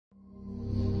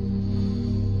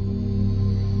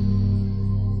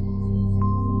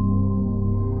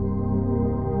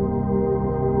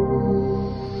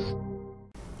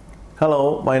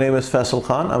Hello, my name is Faisal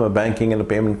Khan. I'm a banking and a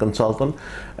payment consultant.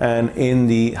 And in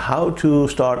the How to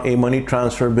Start a Money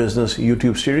Transfer Business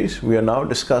YouTube series, we are now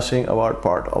discussing about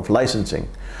part of licensing.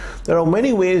 There are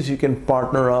many ways you can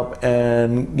partner up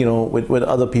and with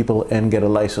other people and get a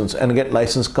license and get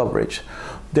license coverage.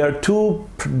 There are two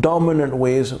predominant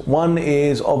ways. One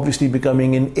is obviously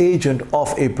becoming an agent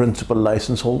of a principal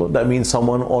license holder. That means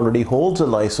someone already holds a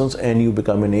license and you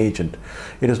become an agent.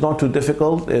 It is not too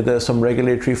difficult. There's some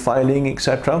regulatory filing,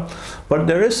 etc. But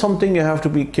there is something you have to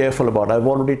be careful about. I've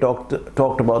already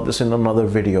talked about this in another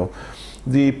video.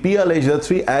 The PLH, there are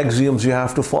three axioms you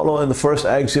have to follow, and the first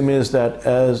axiom is that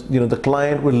the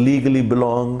client will legally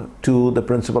belong to the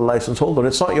principal license holder.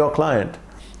 It's not your client.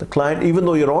 The client, even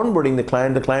though you're onboarding the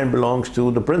client belongs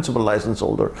to the principal license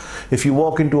holder. If you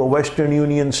walk into a Western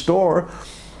Union store,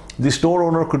 the store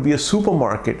owner could be a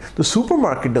supermarket. The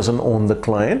supermarket doesn't own the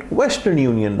client. Western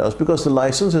Union does, because the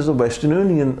license is a Western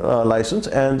Union license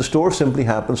and the store simply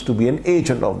happens to be an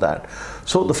agent of that.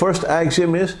 So the first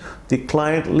axiom is the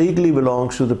client legally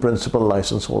belongs to the principal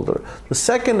license holder. The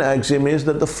second axiom is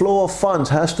that the flow of funds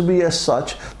has to be as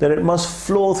such that it must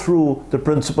flow through the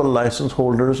principal license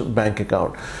holder's bank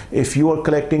account. If you are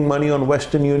collecting money on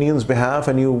Western Union's behalf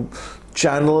and you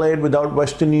channel it without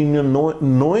Western Union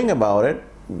knowing about it,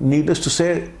 needless to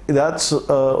say, that's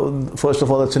first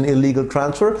of all, that's an illegal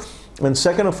transfer, and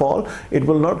second of all, it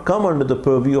will not come under the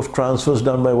purview of transfers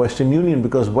done by Western Union,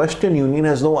 because Western Union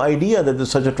has no idea that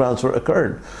such a transfer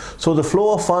occurred. So the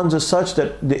flow of funds is such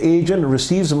that the agent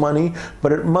receives money,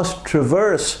 but it must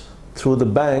traverse through the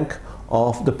bank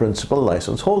of the principal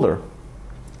license holder.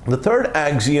 The third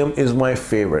axiom is my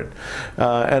favorite,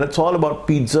 and it's all about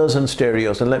pizzas and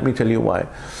stereos, and let me tell you why.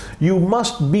 You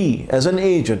must be, as an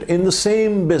agent, in the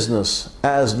same business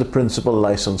as the principal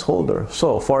license holder.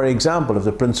 So, for example, if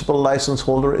the principal license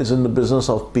holder is in the business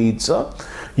of pizza,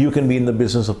 you can be in the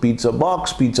business of pizza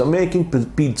box, pizza making,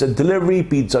 pizza delivery,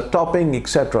 pizza topping,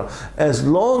 etc. As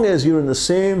long as you're in the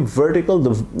same vertical,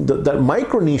 that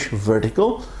micro niche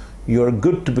vertical, you're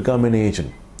good to become an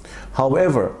agent.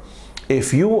 However,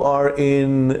 if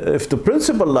the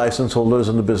principal license holder is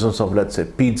in the business of, let's say,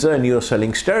 pizza and you're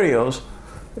selling stereos,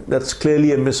 that's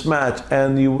clearly a mismatch,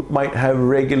 and you might have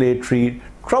regulatory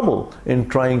trouble in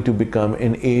trying to become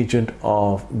an agent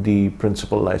of the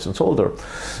principal license holder.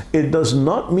 It does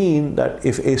not mean that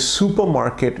if a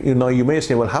supermarket, you may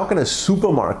say, well, how can a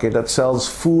supermarket that sells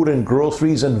food and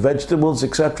groceries and vegetables,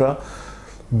 etc.,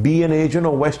 be an agent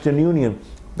of Western Union?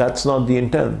 That's not the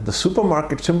intent. The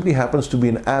supermarket simply happens to be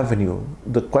an avenue.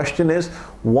 The question is,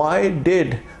 why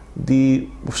did the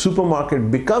supermarket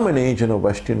become an agent of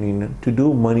Western Union? To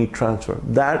do money transfer.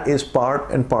 That is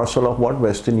part and parcel of what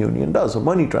Western Union does,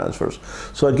 money transfers.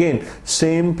 So again,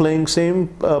 same play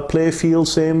field,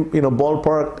 same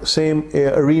ballpark, same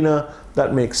arena,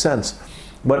 that makes sense.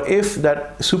 But if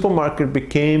that supermarket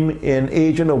became an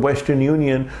agent of Western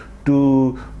Union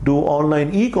to do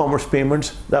online e-commerce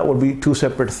payments, that would be two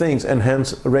separate things, and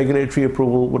hence regulatory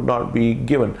approval would not be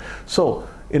given. So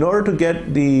in order to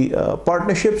get the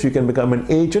partnerships, you can become an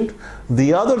agent.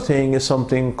 The other thing is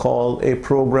something called a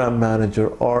program manager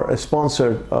or a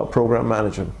sponsored program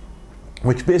manager,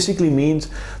 which basically means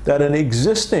that an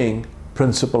existing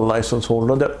principal license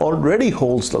holder that already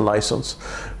holds the license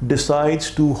decides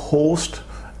to host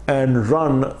and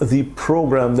run the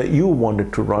program that you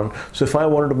wanted to run. So if I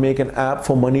wanted to make an app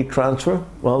for money transfer,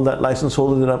 well, that license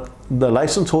holder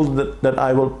that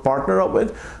I will partner up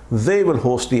with, they will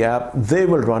host the app, they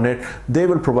will run it, they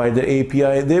will provide the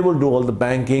API, they will do all the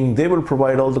banking, they will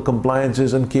provide all the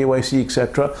compliances and KYC,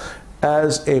 etc.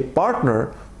 As a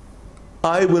partner,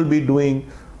 I will be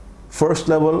doing first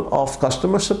level of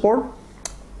customer support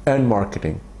and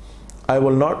marketing. I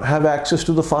will not have access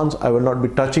to the funds. I will not be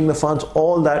touching the funds.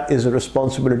 All that is a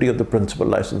responsibility of the principal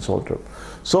license holder.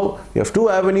 So you have two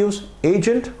avenues: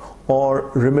 agent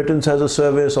or remittance as a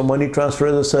service or money transfer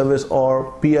as a service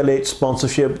or PLH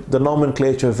sponsorship. The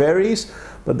nomenclature varies,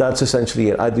 but that's essentially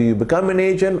it. Either you become an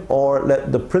agent or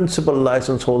let the principal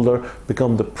license holder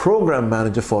become the program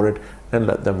manager for it and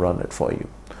let them run it for you.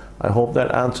 I hope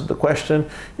that answered the question.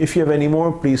 If you have any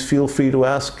more, please feel free to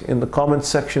ask in the comments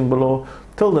section below.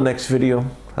 Till the next video,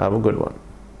 have a good one.